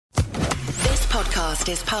podcast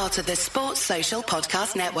is part of the Sports Social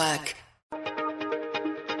Podcast Network.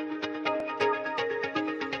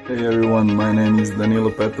 Hey everyone, my name is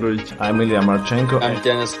Danilo Petrovic. I'm Ilya Marchenko. I'm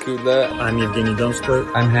Denis Kudla. I'm Evgeny Donskoy.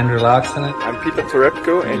 I'm Henry Laaksonen. I'm Peter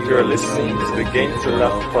Torebko, and you're listening to the Game to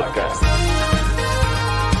Love podcast.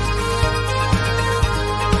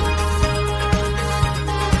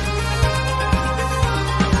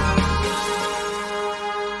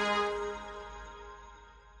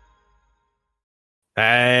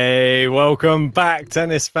 Hey, welcome back,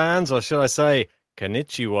 tennis fans, or should I say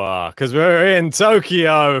konnichiwa, because we're in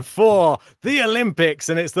Tokyo for the Olympics,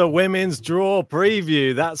 and it's the women's draw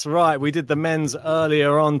preview. That's right, we did the men's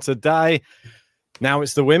earlier on today. Now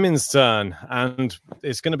it's the women's turn, and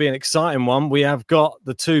it's going to be an exciting one. We have got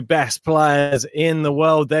the two best players in the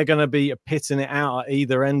world. They're going to be pitting it out at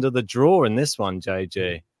either end of the draw in this one,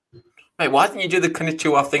 JG. Mate, why didn't you do the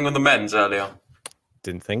konnichiwa thing on the men's earlier?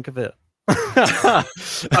 Didn't think of it. I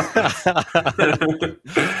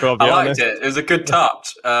liked it. It was a good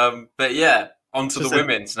touch. But yeah, on to the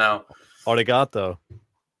women's now. Arigato.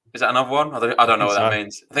 Is that another one? I don't know what that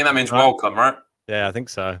means. I think that means welcome, right? Yeah, I think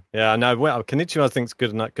so. Yeah, no, well, konnichiwa I think is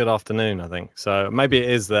good afternoon, I think. So maybe it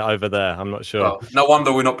is over there. I'm not sure. Well, no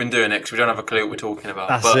wonder we've not been doing it because we don't have a clue what we're talking about.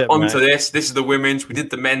 That's it, on to this. This is the women's. We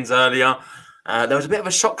did the men's earlier. There was a bit of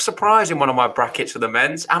a shock surprise in one of my brackets for the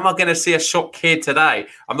men's. Am I going to see a shock here today?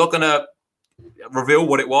 I'm not going to reveal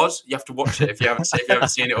what it was. You have to watch it if you haven't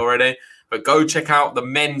seen it already. But go check out the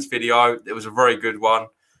men's video. It was a very good one.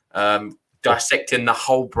 Dissecting the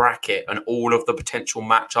whole bracket and all of the potential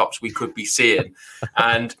matchups we could be seeing.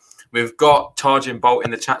 And we've got Tarjin Bolt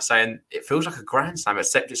in the chat saying it feels like a Grand Slam,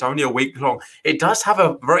 except it's only a week long. It does have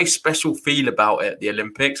a very special feel about it, the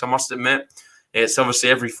Olympics, I must admit. It's obviously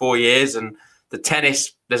every 4 years, and the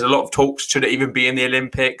tennis, there's a lot of talks, should it even be in the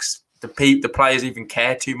Olympics? The players even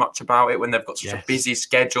care too much about it when they've got such a busy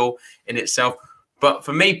schedule in itself. But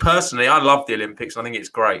for me personally, I love the Olympics. I think it's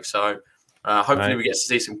great. So hopefully we get to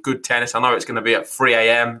see some good tennis. I know it's going to be at 3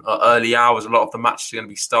 a.m. or early hours. A lot of the matches are going to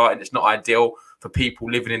be starting. It's not ideal for people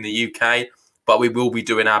living in the UK, but we will be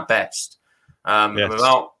doing our best.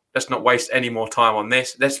 Let's not waste any more time on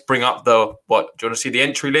this. Let's bring up do you want to see the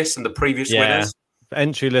entry list and the previous winners?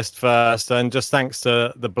 Entry list first, and just thanks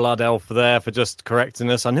to the Blood Elf there for just correcting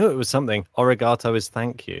us. I knew it was something. Arigato is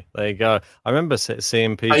thank you. There you go. I remember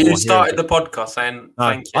seeing people. You started the podcast saying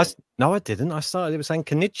thank you. No, I didn't. I started it with saying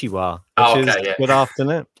konnichiwa, good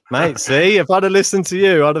afternoon. Mate, see, if I'd have listened to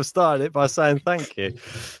you, I'd have started it by saying thank you.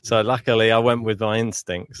 So luckily I went with my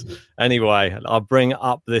instincts. Anyway, I'll bring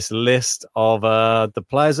up this list of the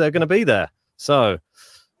players that are going to be there. So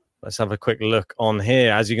let's have a quick look on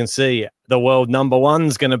here. As you can see, the world number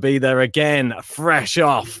one's going to be there again, fresh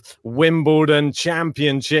off Wimbledon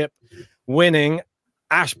Championship, winning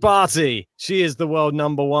Ash Barty. She is the world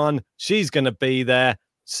number one. She's going to be there.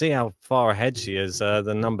 See how far ahead she is,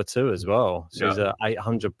 the number two as well. She's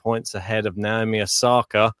 800 points ahead of Naomi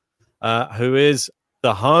Osaka, who is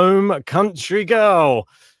the home country girl.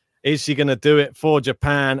 Is she going to do it for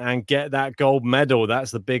Japan and get that gold medal?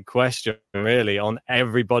 That's the big question, really, on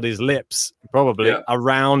everybody's lips, probably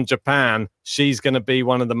around Japan. She's going to be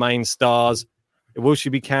one of the main stars. Will she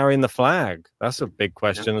be carrying the flag? That's a big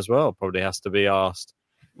question as well. Probably has to be asked.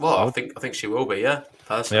 Well, I think she will be,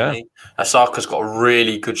 personally. Osaka's got a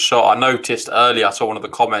really good shot. I noticed earlier, I saw one of the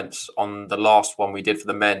comments on the last one we did for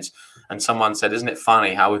the men's, and someone said, isn't it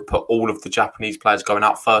funny how we put all of the Japanese players going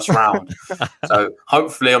out first round? So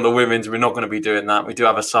hopefully on the women's, we're not going to be doing that. We do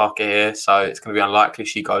have Osaka here, so it's going to be unlikely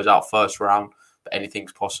she goes out first round, but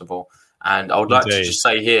anything's possible. And I would like to just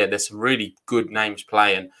say here, there's some really good names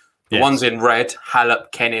playing. The ones in red,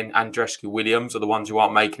 Halep, Kenin, Andreescu, Williams are the ones who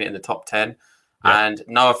aren't making it in the top 10. Yeah. And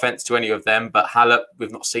no offense to any of them, but Halep,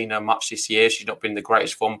 we've not seen her much this year. She's not been in the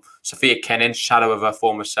greatest form. Sophia Kenin, shadow of her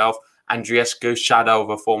former self. Andreescu, shadow of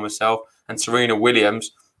her former self. And Serena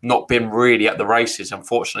Williams, not been really at the races.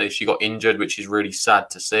 Unfortunately, she got injured, which is really sad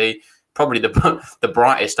to see. Probably the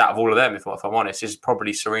brightest out of all of them, if I'm honest, is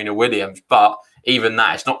probably Serena Williams. But even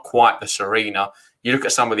that, it's not quite the Serena. You look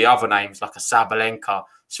at some of the other names, like a Sabalenka,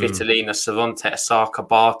 Svitolina, Savonte, Osaka,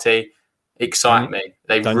 Barty. Excite me.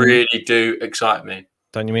 They really do excite me.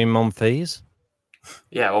 Don't you mean Monfils?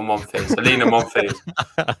 Yeah, or Monfils. Alina Monfils.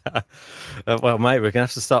 Well, mate, we're going to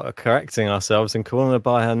have to start correcting ourselves and calling her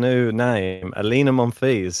by her new name, Alina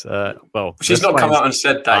Monfils. She's not come out and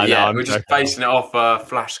said that yet. We're just basing it off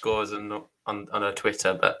flash scores and on her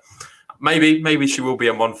Twitter. But maybe she will be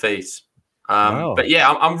a Monfils. But yeah,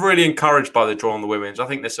 I'm really encouraged by the draw on the women's. I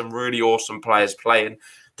think there's some really awesome players playing.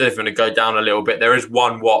 Don't know if I'm going to go down a little bit. There is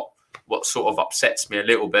one what sort of upsets me a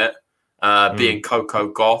little bit. being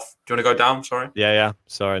Coco Gauff. Do you want to go down? Sorry. Yeah.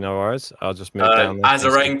 Sorry, no worries. I'll just move down.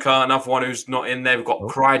 Azarenka, another one who's not in there. We've got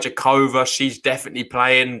Krejcikova. She's definitely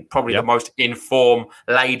playing. Probably the most in-form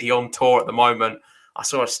lady on tour at the moment. I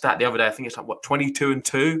saw a stat the other day. I think it's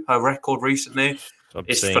 22-2, her record recently.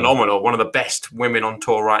 It's phenomenal. One of the best women on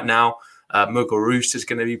tour right now. Muguruza is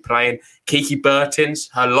going to be playing. Kiki Bertens,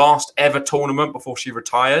 her last ever tournament before she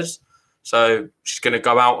retires. So she's going to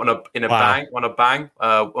go out on a bang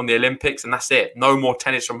on the Olympics, and that's it. No more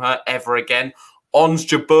tennis from her ever again. Ons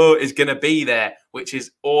Jabeur is going to be there, which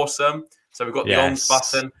is awesome. So we've got the Ons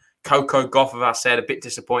button. Coco Gauff, as I said, a bit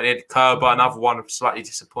disappointed. Kerber, another one I'm slightly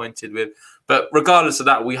disappointed with. But regardless of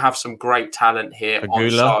that, we have some great talent here on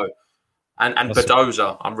show. And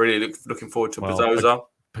Badoza. I'm really looking forward to Badoza.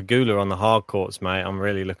 Pegula on the hard courts, mate. I'm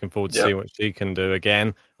really looking forward to see what she can do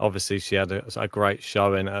again. Obviously, she had a great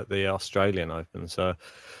showing at the Australian Open. So,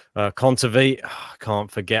 Kontaveit, can't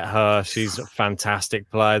forget her. She's a fantastic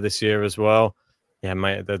player this year as well. Yeah,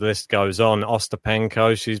 mate, the list goes on.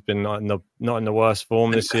 Ostapenko, she's been not in the worst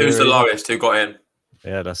form this year. Who's the lowest? Who got in?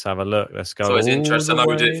 Yeah, let's have a look. Let's go. So it's interesting. I know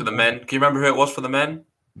we did it for the men. Can you remember who it was for the men?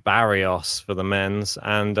 Barrios for the men's,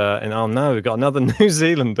 and oh no, we've got another New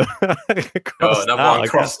Zealander. Another one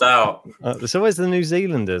crossed out. There's always the New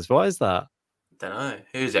Zealanders. Why is that? Don't know.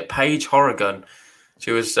 Who's it? Paige Horrigan.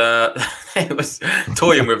 She was it was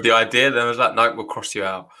toying with the idea. Then I was like, no, we'll cross you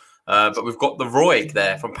out. But we've got the Roig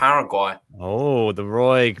there from Paraguay. Oh, the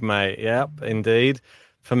Roig, mate. Yep, indeed.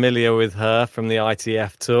 Familiar with her from the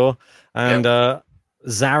ITF tour, and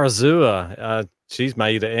Zarazua. She's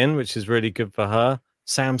made it in, which is really good for her.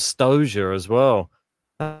 Sam Stosur as well.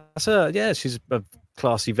 She's a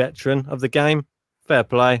classy veteran of the game. Fair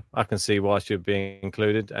play. I can see why she'd be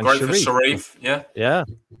included. And great for Sharif, yeah.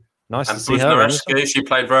 Nice and to see her. She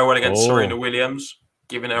played very well against Serena Williams,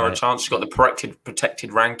 giving her a chance. She's got the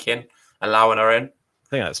protected ranking, allowing her in. I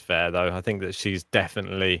think that's fair, though. I think that she's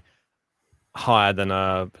definitely higher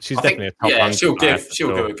than she's definitely a top 100.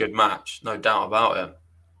 She'll give a good match, no doubt about it.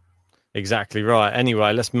 Exactly right.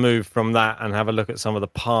 Anyway, let's move from that and have a look at some of the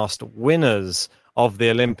past winners of the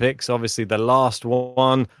Olympics. Obviously, the last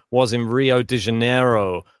one was in Rio de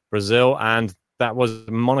Janeiro, Brazil, and that was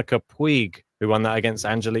Monica Puig who won that against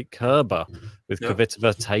Angelique Kerber, with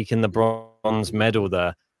Kvitova taking the bronze medal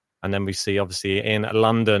there. And then we see, obviously, in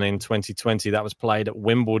London in 2020, that was played at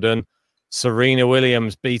Wimbledon. Serena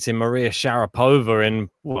Williams beating Maria Sharapova in,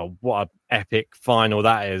 well, what an epic final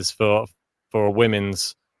that is for a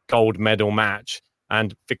women's gold medal match,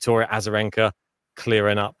 and Victoria Azarenka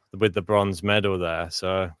clearing up with the bronze medal there.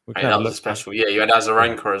 So that was special. Yeah, you had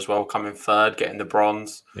Azarenka as well coming third, getting the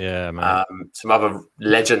bronze. Yeah, man. Some other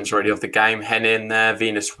legends really of the game. Henin there,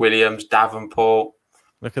 Venus Williams, Davenport.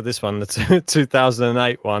 Look at this one, the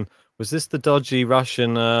 2008 one. Was this the dodgy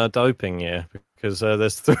Russian doping year? Because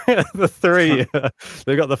there's the three.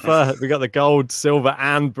 We got the gold, silver,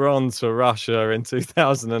 and bronze for Russia in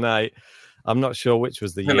 2008. I'm not sure which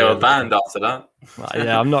was the year. They were banned after that.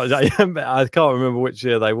 Yeah, I can't remember which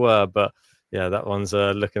year they were, but yeah, that one's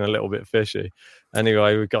looking a little bit fishy.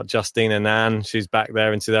 Anyway, we've got Justina Nan. She's back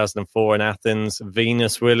there in 2004 in Athens.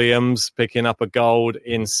 Venus Williams picking up a gold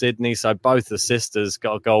in Sydney. So both the sisters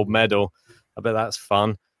got a gold medal. I bet that's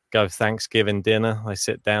fun. Go Thanksgiving dinner. They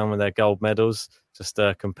sit down with their gold medals. Just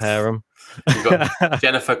compare them. You've got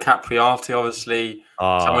Jennifer Capriati, obviously.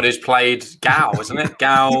 Someone who's played Gal, isn't it?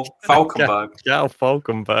 Gal Falkenberg. Gal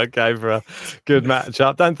Falkenberg gave her a good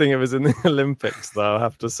matchup. Don't think it was in the Olympics, though, I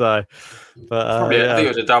have to say. But I think it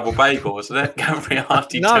was a double bagel, wasn't it?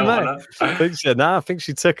 Capriati. I think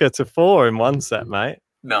she took her to 4 in one set, mate.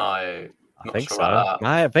 No, I think so.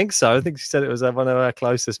 I think so. I think she said it was one of her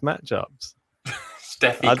closest matchups.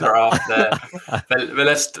 Steffi Graf there. but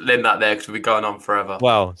let's end that there because we'll be going on forever.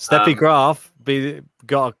 Well, Steffi Graf,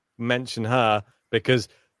 got to mention her because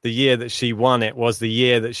the year that she won it was the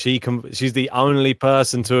year that she's the only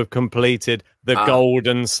person to have completed the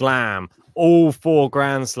Golden Slam, all 4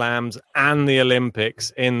 Grand Slams and the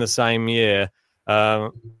Olympics in the same year.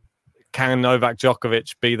 Can Novak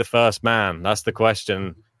Djokovic be the first man? That's the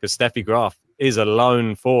question, because Steffi Graf is a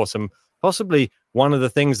lone force and possibly one of the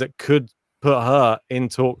things that could put her in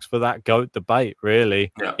talks for that GOAT debate,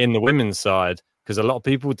 really, in the women's side, because a lot of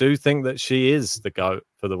people do think that she is the GOAT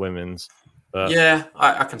for the women's. But... Yeah,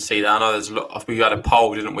 I can see that. I know there's a lot. We had a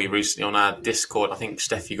poll, didn't we, recently on our Discord? I think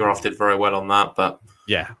Steffi Graf did very well on that. But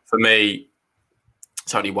yeah, for me,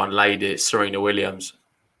 it's only one lady. It's Serena Williams.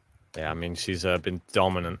 Yeah, I mean, she's been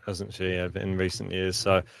dominant, hasn't she, in recent years?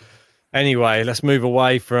 So anyway, let's move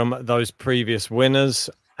away from those previous winners.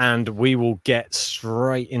 And we will get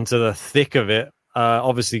straight into the thick of it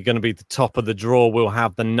obviously going to be the top of the draw. We'll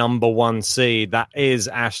have the number 1 seed. That is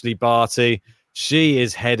Ashley Barty. She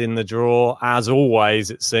is heading the draw, as always,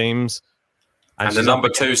 it seems. And the number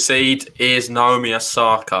 2 seed is Naomi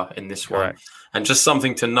Osaka in this one. And just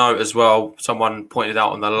something to note as well, someone pointed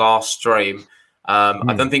out on the last stream,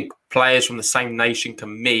 I don't think players from the same nation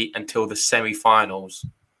can meet until the semi-finals.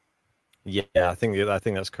 Yeah, I think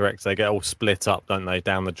that's correct. They get all split up, don't they,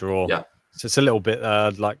 down the draw? Yeah. So it's a little bit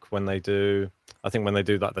like when they do, I think when they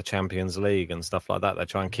do like the Champions League and stuff like that, they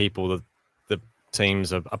try and keep all the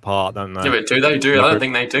teams apart, don't they? Yeah, but do they do? I don't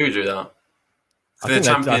think they do that. For the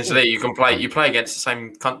Champions League, you play against the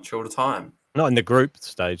same country all the time. Not in the group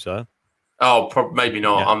stage, though. Oh, maybe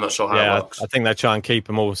not. Yeah. I'm not sure how it works. I think they try and keep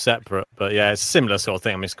them all separate. But yeah, it's a similar sort of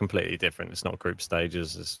thing. I mean, it's completely different. It's not group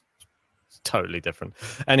stages. It's totally different.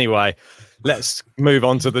 Anyway, let's move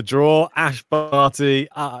on to the draw. Ash Barty.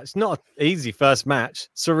 It's not an easy first match.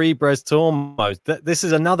 Cerebres Tormo. This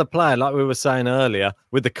is another player, like we were saying earlier,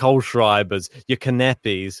 with the Kohlschreibers, your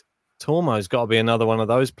Kanepis. Tormo's got to be another one of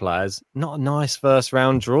those players. Not a nice first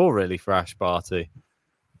round draw, really, for Ash Barty.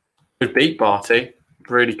 Could beat Barty.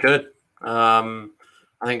 Really good. I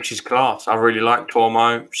think she's class. I really like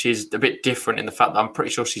Tormo. She's a bit different in the fact that I'm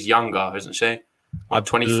pretty sure she's younger, isn't she? I'm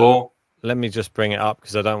 24. Let me just bring it up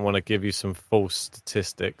because I don't want to give you some false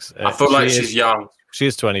statistics. I feel like she's young. She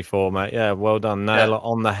is 24, mate. Yeah, well done. Nail it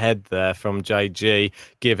on the head there from JG.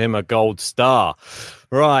 Give him a gold star.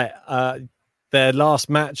 Right. Their last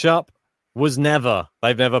matchup was never.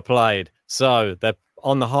 They've never played. So they're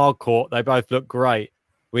on the hard court. They both look great.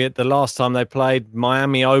 The last time they played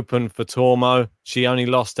Miami Open for Tormo, she only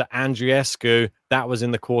lost to Andreescu. That was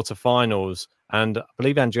in the quarterfinals. And I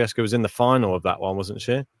believe Andreescu was in the final of that one, wasn't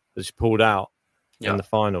she? That she pulled out in the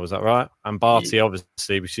final. Is that right? And Barty,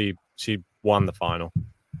 obviously, she won the final.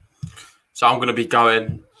 So I'm going to be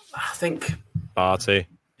going, I think... Barty.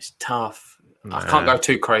 It's tough. Nah. I can't go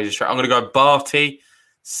too crazy straight. I'm going to go Barty,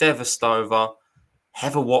 Sevastova,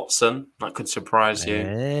 Heather Watson. That could surprise you.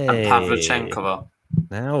 And Pavlyuchenkova.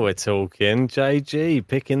 Now we're talking. JG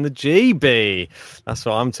picking the GB. That's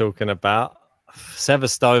what I'm talking about.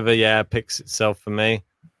 Sevastova, picks itself for me. I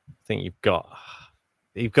think you've got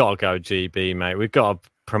to go GB, mate. We've got to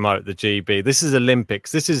promote the GB. This is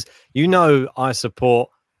Olympics. I support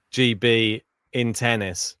GB in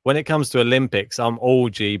tennis. When it comes to Olympics, I'm all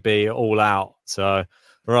GB, all out. So,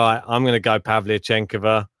 right, I'm going to go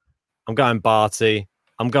Pavlyuchenkova. I'm going Barty.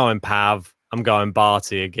 I'm going Pav. I'm going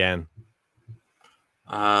Barty again.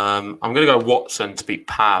 I'm going to go Watson to beat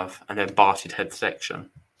Pav and then Barty to head section.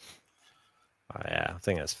 Oh, yeah, I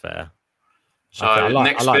think that's fair. So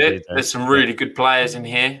next bit, there's some really good players in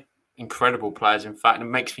here. Incredible players, in fact. It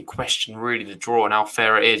makes me question really the draw and how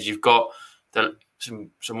fair it is. You've got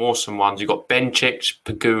some awesome ones. You've got Bencic,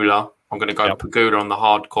 Pegula. I'm going to go Pegula on the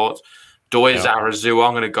hard courts. Doi Zarazua.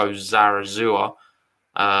 I'm going to go Zarazua.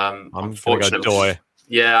 I'm going to go Doi.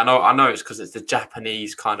 Yeah, I know it's because it's the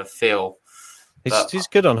Japanese kind of feel. She's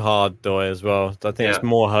good on hard, Doi, as well. I think it's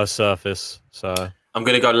more her surface. So I'm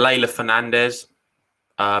going to go Leylah Fernandez,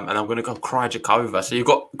 and I'm going to go Krejcikova. So you've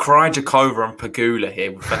got Krejcikova and Pegula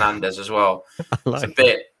here with Fernandez as well. It's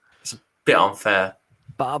a bit unfair.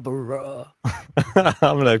 Barbara.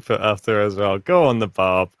 I'm going to put after as well. Go on the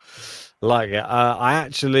Barb. Like it. I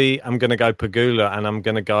actually am going to go Pegula, and I'm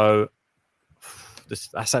going to go.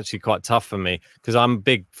 That's actually quite tough for me because I'm a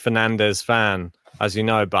big Fernandez fan, as you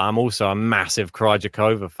know, but I'm also a massive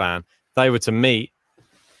Krejcikova fan. If they were to meet,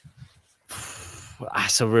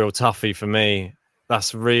 that's a real toughie for me.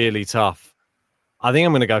 That's really tough. I think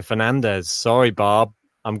I'm going to go Fernandez. Sorry, Barb.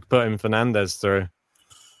 I'm putting Fernandez through.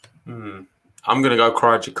 I'm going to go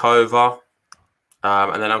Krejcikova,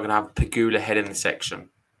 and then I'm going to have Pegula head in the section.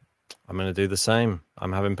 I'm going to do the same.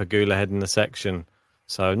 I'm having Pegula head in the section.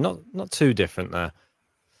 So not too different there.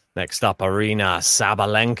 Next up, Arina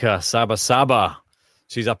Sabalenka. Saba.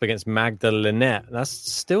 She's up against Magda Linette. That's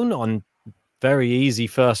still not a very easy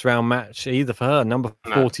first round match either for her. Number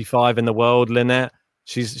 45 in the world, Linette.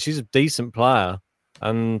 She's a decent player,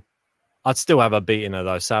 and I'd still have her beating her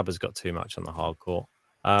though. Saba's got too much on the hard court.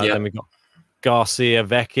 Then we've got Garcia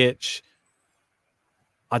Vekic.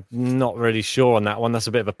 I'm not really sure on that one. That's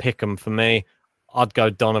a bit of a pick'em for me. I'd go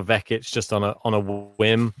Donna Vekic just on a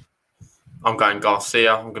whim. I'm going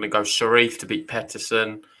Garcia. I'm going to go Sharif to beat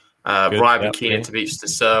Pettersson. Rybakina to beat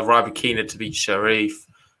Stasser. Rybakina to beat Sharif.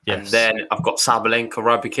 Yes. And then I've got Sabalenka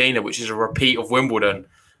Rybakina, which is a repeat of Wimbledon.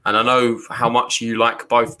 And I know how much you like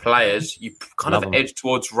both players. You kind of edge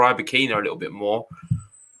towards Rybakina a little bit more.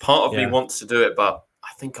 Part of me wants to do it, but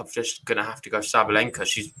I think I'm just going to have to go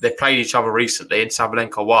Sabalenka. They played each other recently and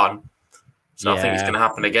Sabalenka won. So I think it's going to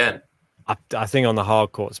happen again. I think on the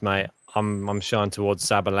hard courts, mate, I'm shying towards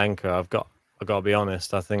Sabalenka. I've got to be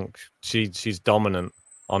honest. I think she's dominant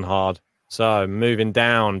on hard. So moving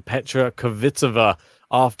down, Petra Kvitova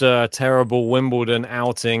after a terrible Wimbledon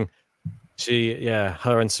outing.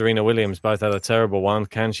 Her and Serena Williams both had a terrible one.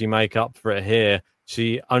 Can she make up for it here?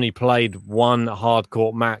 She only played one hard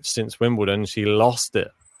court match since Wimbledon. She lost it,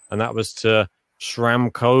 and that was to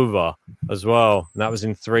Shramkova as well. And that was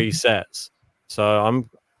in 3 sets. So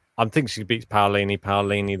I think she beats Paolini.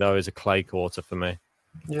 Paolini, though, is a clay quarter for me.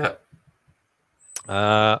 Yeah.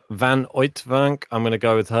 Van Uytvanck, I'm going to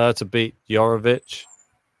go with her to beat Jorovic.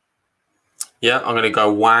 Yeah, I'm going to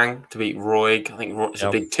go Wang to beat Roig. I think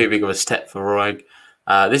it's too big of a step for Roig.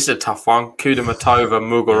 This is a tough one. Kudermetova,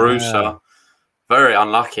 Muguruza. Yeah. Very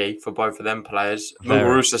unlucky for both of them players.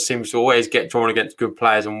 Muguruza seems to always get drawn against good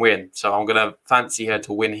players and win. So I'm going to fancy her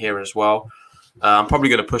to win here as well. I'm probably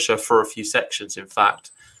going to push her for a few sections, in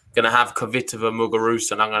fact. Going to have Kvitova,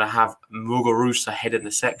 Muguruza, and I'm going to have Muguruza head in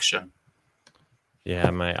the section.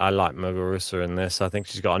 Yeah, mate, I like Muguruza in this. I think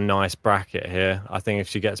she's got a nice bracket here. I think if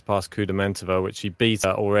she gets past Kudermetova, which she beat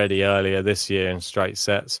her already earlier this year in straight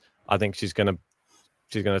sets, I think she's going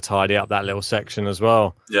to tidy up that little section as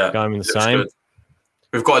well. Yeah, going the same. Good.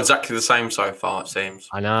 We've got exactly the same so far, it seems.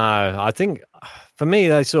 I know. I think for me,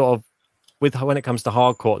 they sort of when it comes to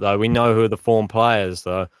hard court, though, we know who are the form players,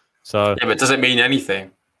 though. So yeah, but does it mean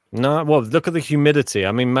anything? No, well, look at the humidity.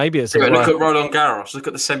 I mean, maybe it's... look at Roland Garros. Look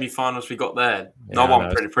at the semi-finals we got there. Yeah, no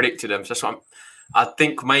one predicted them. So that's what I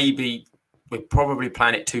think maybe we're probably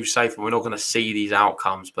playing it too safe and we're not going to see these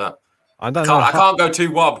outcomes. But I can't go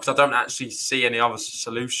too wild because I don't actually see any other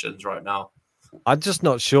solutions right now. I'm just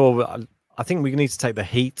not sure. I think we need to take the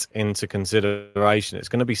heat into consideration. It's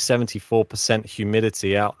going to be 74%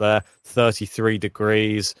 humidity out there, 33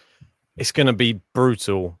 degrees. It's going to be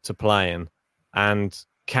brutal to play in. And...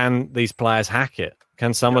 can these players hack it?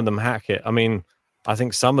 Can some of them hack it? I mean, I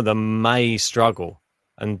think some of them may struggle,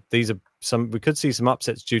 and these are we could see some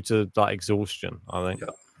upsets due to like exhaustion. I think.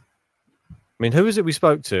 Yeah. I mean, who was it we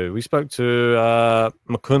spoke to? We spoke to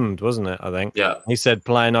Mukund, wasn't it? I think. Yeah. He said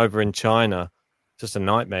playing over in China, just a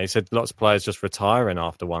nightmare. He said lots of players just retiring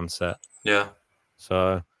after one set. Yeah.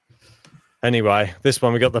 So, anyway, this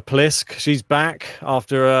one we got the Plisk. She's back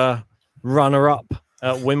after a runner-up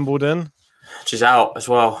at Wimbledon. She's out as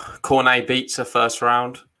well. Cornet beats her first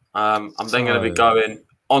round. I'm then going to be going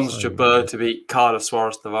Ons Jabeur to beat Carla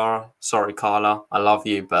Suarez Navarro. Sorry, Carla. I love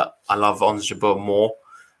you, but I love Ons Jabeur more.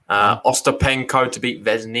 Ostapenko to beat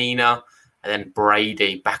Vesnina. And then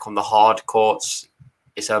Brady back on the hard courts.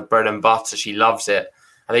 It's her bread and butter. She loves it.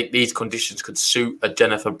 I think these conditions could suit a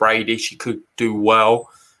Jennifer Brady. She could do well.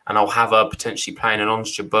 And I'll have her potentially playing an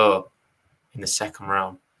Ons Jabeur in the second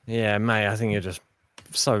round. Yeah, mate, I think you're just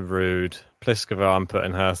so rude. Pliskova, I'm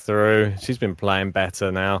putting her through. She's been playing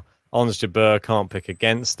better now. Ons Jabeur can't pick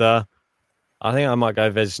against her. I think I might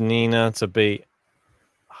go Vesnina to beat...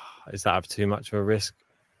 Is that too much of a risk?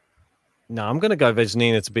 No, I'm going to go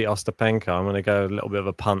Vesnina to beat Ostapenko. I'm going to go a little bit of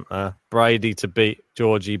a punt there. Brady to beat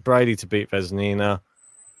Georgie. Brady to beat Vesnina.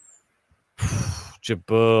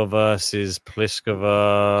 Jabeur versus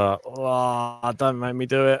Pliskova. Oh, don't make me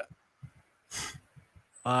do it.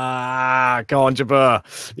 Go on,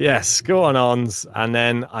 Jabeur. Yes, go on, Ons. And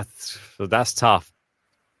then that's tough.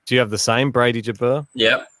 Do you have the same, Brady Jabeur?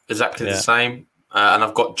 Yeah, exactly the same. And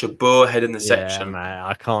I've got Jabeur head in the section. Yeah, mate,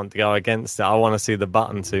 I can't go against it. I want to see the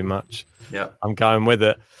button too much. Yeah, I'm going with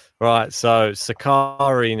it. Right, so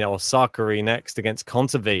Sakari next against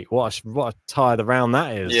Kontaveit. What a tie the round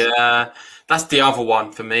that is. Yeah, that's the other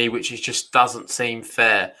one for me, which just doesn't seem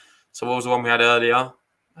fair. So what was the one we had earlier?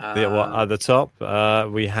 At the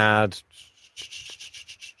top, we had...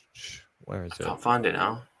 Where is it? I can't find it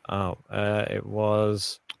now. Oh, it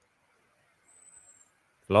was...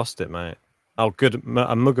 Lost it, mate. Oh,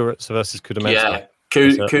 Muguruza versus Kudermetova. Yeah,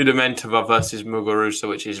 Kudermetova versus Muguruza,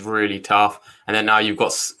 which is really tough. And then now you've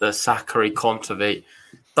got the Sakari Kontaveit.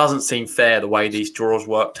 Doesn't seem fair the way these draws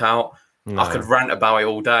worked out. No. I could rant about it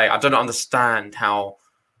all day. I don't understand how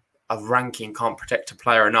a ranking can't protect a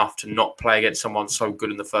player enough to not play against someone so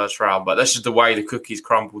good in the first round. But that's just the way the cookies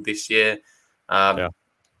crumbled this year.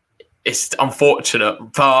 It's unfortunate,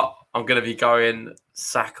 but I'm going to be going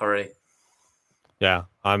Sakari. Yeah,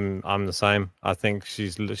 I'm the same. I think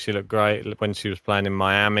she looked great when she was playing in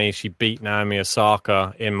Miami. She beat Naomi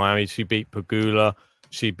Osaka in Miami. She beat Pegula.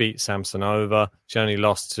 She beat Samsonova. She only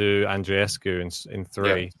lost to Andreescu in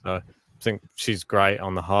 3. Yeah. So I think she's great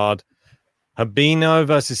on the hard. Habino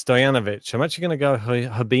versus Stojanovic. I'm actually going to go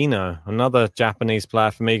Habino, another Japanese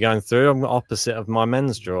player for me going through. I'm the opposite of my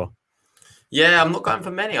men's draw. Yeah, I'm not going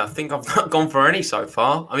for many. I think I've not gone for any so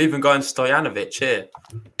far. I'm even going Stojanovic here.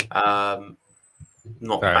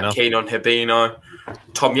 Not Fair that enough. keen on Hibino.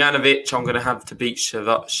 Tomjanovic, I'm going to have to beat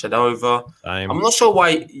Shvedova. Same. I'm not sure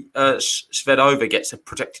why Shvedova gets a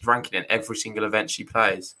protected ranking in every single event she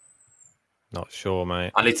plays. Not sure,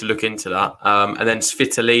 mate. I need to look into that. And then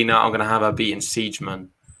Svitolina, I'm going to have her beating Siegeman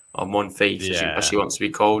on one feet, as she wants to be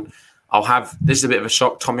called. I'll have, this is a bit of a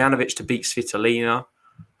shock, Tomjanovic to beat Svitolina,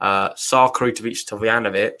 Sakari to beat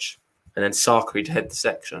Stojanovic, and then Sakari to head the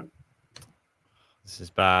section. This is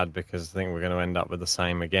bad because I think we're going to end up with the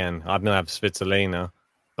same again. I'm going to have Svitolina,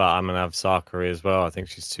 but I'm going to have Sakari as well. I think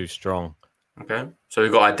she's too strong. Okay. So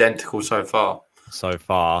we've got identical so far.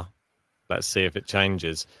 Let's see if it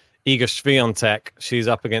changes. Iga Swiatek, she's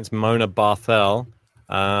up against Mona Barthel.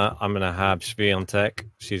 I'm going to have Swiatek.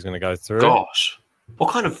 She's going to go through. Gosh.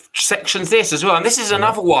 What kind of section's this as well? And this is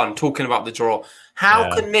another one talking about the draw.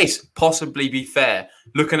 How can this possibly be fair?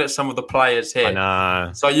 Looking at some of the players here. I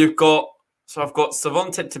know. So I've got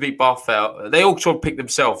Savontet to beat Barthel. They all sort of pick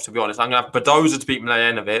themselves, to be honest. I'm going to have Badoza to beat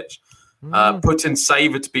Mladenovic, Putin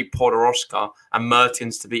Saver to beat Podoroska, and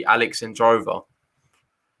Mertens to beat Alexandrova.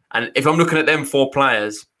 And if I'm looking at them 4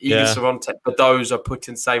 players, Iga Savontet, Badoza,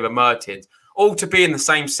 Putin Saver, Mertens, all to be in the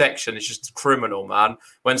same section is just criminal, man.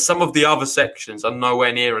 When some of the other sections are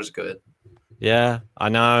nowhere near as good. Yeah, I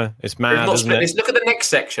know. It's mad, isn't it? Look at the next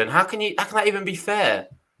section. How can that even be fair?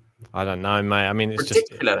 I don't know, mate. I mean, it's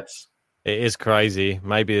ridiculous. It is crazy.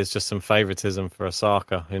 Maybe there's just some favoritism for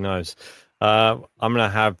Osaka. Who knows? I'm going to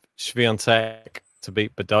have Swiatek to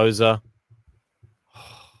beat Badoza.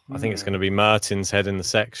 I think it's going to be Mertens heading the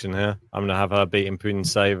section here. I'm going to have her beating Putin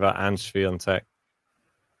Saver and Swiatek.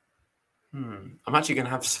 I'm actually going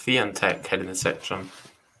to have Swiatek heading the section.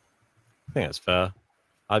 I think that's fair.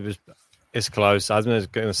 It's close. I'm going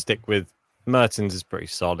to stick with Mertens. Is pretty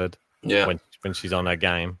solid. Yeah. When she's on her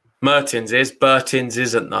game. Mertens is. Bertins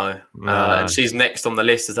isn't, though. And she's next on the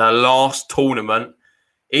list as her last tournament.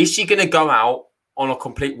 Is she going to go out on a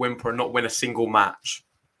complete whimper and not win a single match?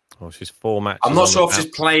 Well, she's 4 matches. I'm not sure if she's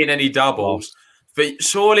playing any doubles, but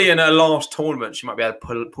surely in her last tournament, she might be able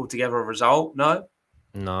to pull together a result. No?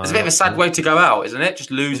 No. It's a bit of a sad way to go out, isn't it?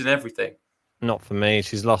 Just losing everything. Not for me.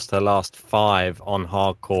 She's lost her last 5 on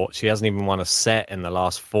hard court. She hasn't even won a set in the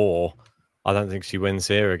last 4. I don't think she wins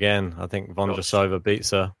here again. I think Vondrousova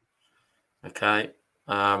beats her. Okay.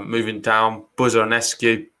 Moving down,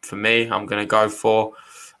 Buzanescu for me. I'm going to go for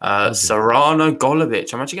Serrano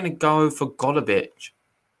Golubic. I'm actually going to go for Golubic.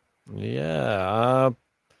 Yeah.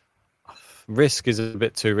 Risk is a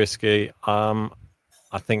bit too risky. I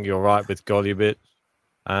think you're right with Golubic.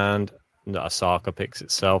 And Osaka picks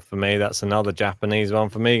itself for me. That's another Japanese one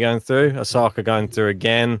for me going through. Osaka going through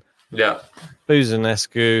again. Yeah.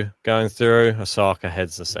 Buzanescu going through. Osaka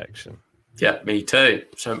heads the section. Yeah, me too.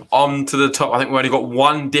 So on to the top. I think we only got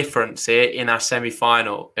one difference here in our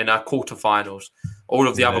semi-final, in our quarterfinals. All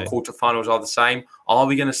of the other quarterfinals are the same. Are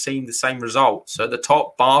we going to see the same results? So at the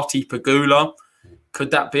top, Barty Pagula.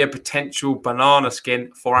 Could that be a potential banana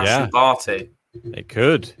skin for Ashley Barty? It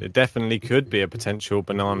could. It definitely could be a potential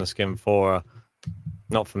banana skin for her.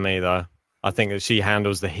 Not for me, though. I think that she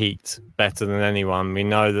handles the heat better than anyone. We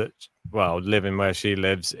know that, living where she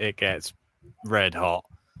lives, it gets red hot.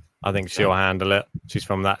 I think she'll handle it. She's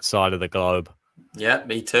from that side of the globe. Yeah,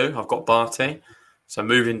 me too. I've got Barty. So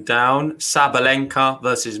moving down, Sabalenka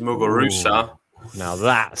versus Muguruza.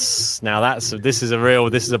 This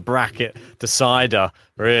is a bracket decider,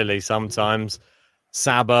 really, sometimes.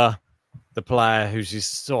 Saba, the player who's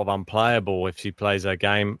just sort of unplayable if she plays her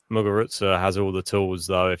game. Muguruza has all the tools,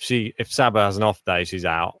 though. If Saba has an off day, she's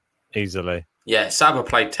out easily. Yeah, Saba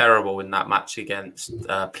played terrible in that match against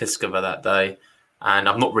Pliskova that day. And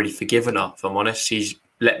I'm not really forgiven her, if I'm honest. She's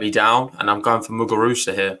let me down, and I'm going for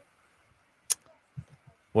Muguruza here.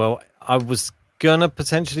 Well, I was going to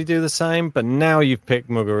potentially do the same, but now you've picked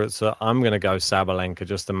Muguruza, I'm going to go Sabalenka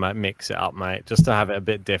just to mix it up, mate, just to have it a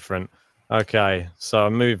bit different. Okay, so I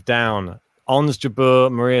move down. Ons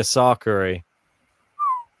Jabeur, Maria Sakkari.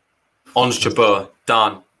 Ons Jabeur,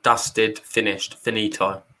 done, dusted, finished,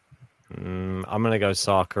 finito. I'm going to go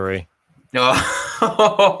Sakkari.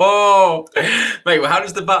 Oh, mate, how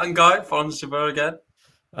does the button go for Ons Jabeur again?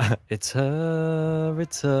 It's her.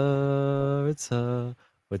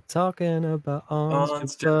 We're talking about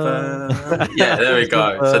Ons Jabeur. Yeah, there we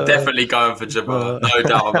go. So definitely going for Jabeur, no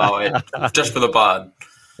doubt about it. Just for the button.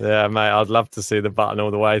 Yeah, mate, I'd love to see the button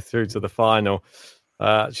all the way through to the final.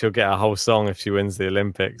 She'll get a whole song if she wins the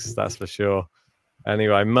Olympics, that's for sure.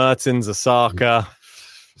 Anyway, Mertens, Osaka.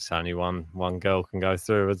 It's only one girl can go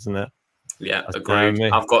through, isn't it? Yeah, That's agreed.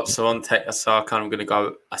 I've got Swiatek, Osaka, and I'm going to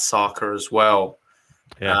go Osaka as well.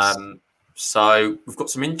 Yes. So we've got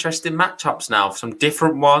some interesting matchups now, some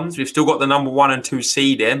different ones. We've still got the number 1 and 2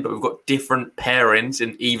 seed in, but we've got different pairings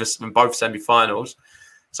in both semi-finals.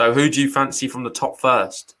 So who do you fancy from the top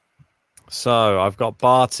first? So I've got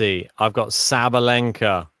Barty. I've got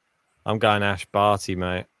Sabalenka. I'm going Ash Barty,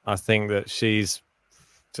 mate. I think that she's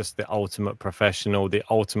just the ultimate professional, the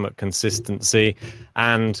ultimate consistency,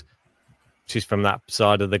 and she's from that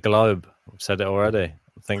side of the globe. I've said it already.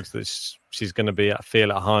 I think that she's going to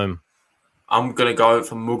feel at home. I'm going to go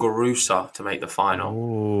for Muguruza to make the final.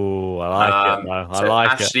 Ooh, I like it, though. I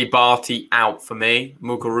like it. Ashley Barty out for me.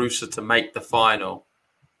 Muguruza to make the final.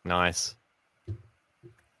 Nice.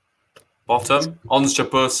 Bottom, Ons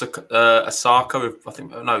Jabeur, Osaka. I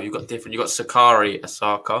think you've got different. You've got Sakari,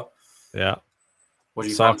 Osaka. Yeah. What do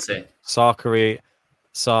you fancy? Sakari,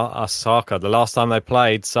 Osaka. The last time they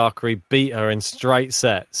played, Sakari beat her in straight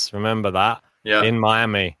sets. Remember that? Yeah. In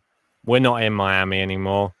Miami. We're not in Miami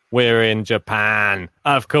anymore. We're in Japan.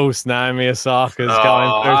 Of course, Naomi Osaka's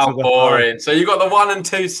going through to the boring. final. So you got the 1 and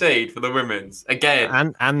 2 seed for the women's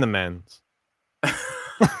again, and the men's.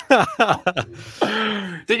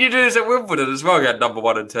 Did you do this at Wimbledon as well? You had number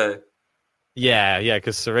 1 and 2. Yeah,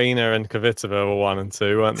 because Serena and Kvitova were 1 and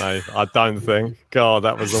 2, weren't they? I don't think. God,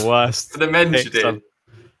 that was the worst. For the men's, you did.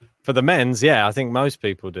 For the men's, yeah, I think most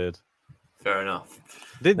people did. Fair enough.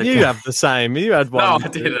 Didn't you have the same? You had 1. No, I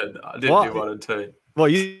didn't. I didn't do 1 and 2. Well,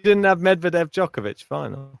 you didn't have Medvedev Djokovic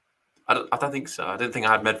final? I don't think so. I didn't think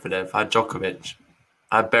I had Medvedev. I had Djokovic.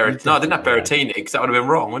 I had Berrettini. No, I didn't have Berrettini because that would have been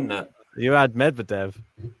wrong, wouldn't it? You had Medvedev.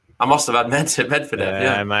 I must have had Medvedev.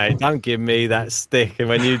 Yeah, mate. Don't give me that stick. And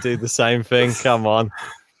when you do the same thing, come on.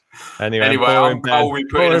 Anyway, I'm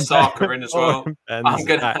putting Osaka in as well. I'm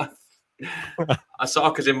going to have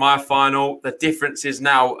Osaka's in my final. The difference is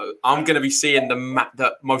now I'm going to be seeing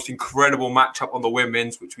the most incredible matchup on the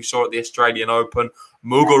women's, which we saw at the Australian Open.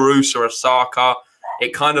 Muguruza, Osaka.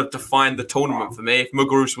 It kind of defined the tournament for me. If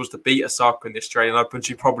Muguruza was to beat Osaka in the Australian Open,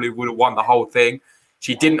 she probably would have won the whole thing.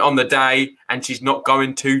 She didn't on the day, and she's not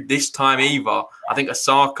going to this time either. I think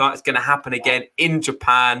Osaka is going to happen again in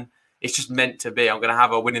Japan. It's just meant to be. I'm going to have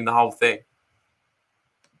her winning the whole thing.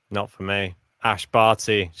 Not for me. Ash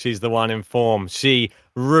Barty, she's the one in form. She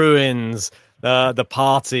ruins the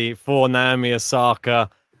party for Naomi Osaka,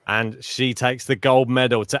 and she takes the gold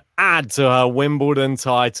medal to add to her Wimbledon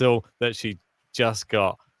title that she just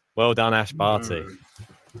got. Well done, Ash Barty.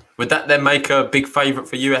 Would that then make her a big favourite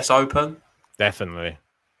for US Open? Definitely.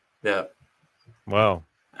 Yeah. Well,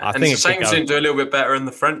 I think it's a shame she didn't do a little bit better in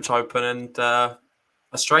the French Open and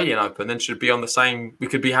Australian Open. Then should be on the same. We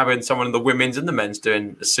could be having someone in the women's and the men's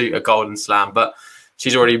doing a Golden Slam, but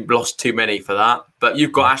she's already lost too many for that. But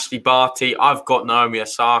you've got Ashley Barty. I've got Naomi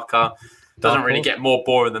Osaka. Doesn't really get more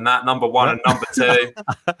boring than that. Number 1 and number 2.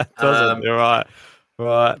 Doesn't. You're right.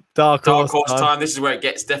 Right. Dark horse time. This is where it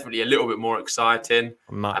gets definitely a little bit more exciting.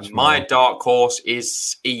 My dark horse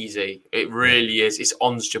is easy. It really is. It's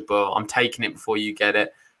Ons Jabeur. I'm taking it before you get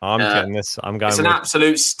it. I'm getting this. I'm going. It's an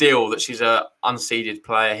absolute steal that she's an unseeded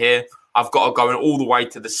player here. I've got her going all the way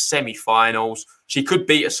to the semi-finals. She could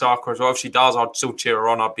beat Osaka as well. If she does, I'd still cheer her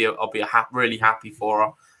on. I'll be really happy for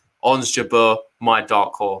her. Ons Jabeur, my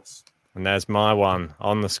dark horse. And there's my one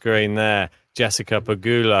on the screen there. Jessica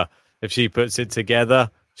Pegula. If she puts it together,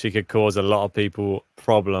 she could cause a lot of people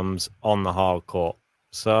problems on the hard court.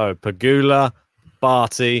 So Pegula,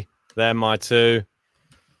 Barty, they're my 2.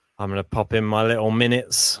 I'm going to pop in my little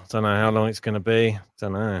minutes. Don't know how long it's going to be.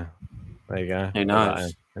 Don't know. There you go. Who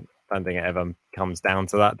knows? I don't think it ever comes down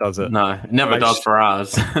to that, does it? No, it never does for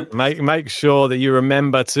us. make sure that you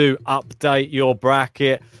remember to update your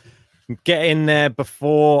bracket. Get in there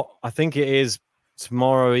before, I think it is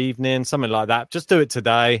tomorrow evening, something like that. Just do it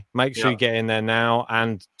today. Make sure you get in there now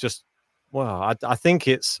and just, I think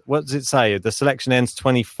it's, what does it say? The selection ends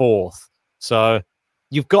 24th. So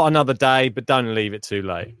you've got another day, but don't leave it too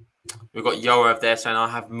late. We've got Yoav there saying I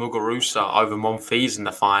have Muguruza over Monfils in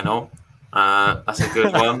the final. That's a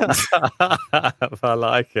good one. I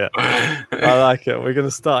like it. I like it. We're going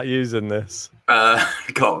to start using this.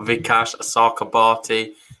 Got Vikash, Osaka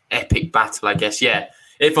Barty. Epic battle, I guess. Yeah.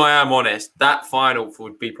 If I am honest, that final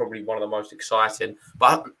would be probably one of the most exciting.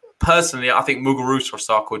 But personally, I think Muguruza or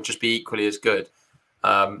Osaka would just be equally as good.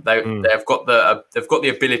 They've got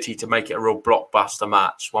the ability to make it a real blockbuster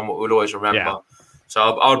match, one that we'll always remember. Yeah.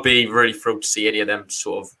 So I'd be really thrilled to see any of them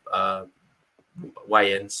sort of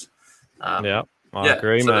weigh-ins. I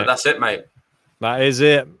agree, so mate. That's it, mate. That is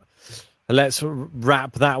it. Let's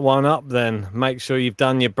wrap that one up then. Make sure you've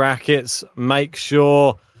done your brackets. Make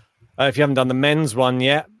sure, if you haven't done the men's one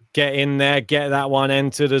yet, get in there, get that one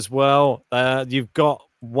entered as well. You've got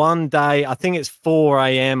one day, I think it's 4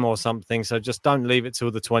 a.m. or something. So just don't leave it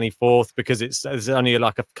till the 24th because it's only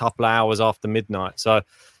like a couple of hours after midnight. So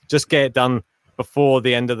just get it done before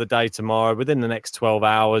the end of the day tomorrow. Within the next 12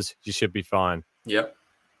 hours, you should be fine. Yep.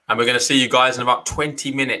 And we're going to see you guys in about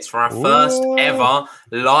 20 minutes for our first ever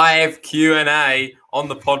live Q&A on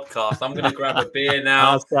the podcast. I'm going to grab a beer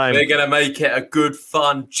now. We're going to make it a good,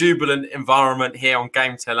 fun, jubilant environment here on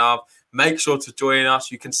Game to Love. Make sure to join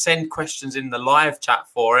us. You can send questions in the live chat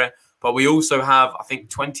for it. But we also have, I think,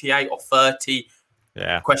 28 or 30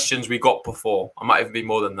 questions we got before. I might even be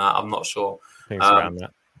more than that. I'm not sure. I think it's around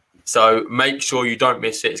that. So make sure you don't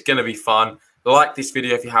miss it. It's going to be fun. Like this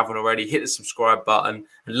video if you haven't already. Hit the subscribe button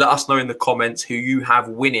and let us know in the comments who you have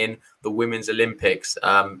winning the Women's Olympics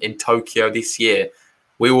in Tokyo this year.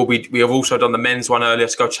 We have also done the men's one earlier,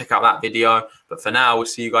 so go check out that video. But for now, we'll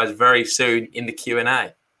see you guys very soon in the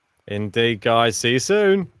Q&A. Indeed, guys. See you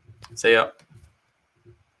soon. See ya.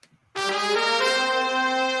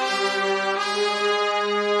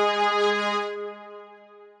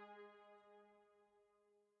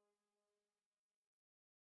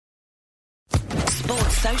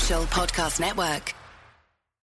 Social Podcast Network.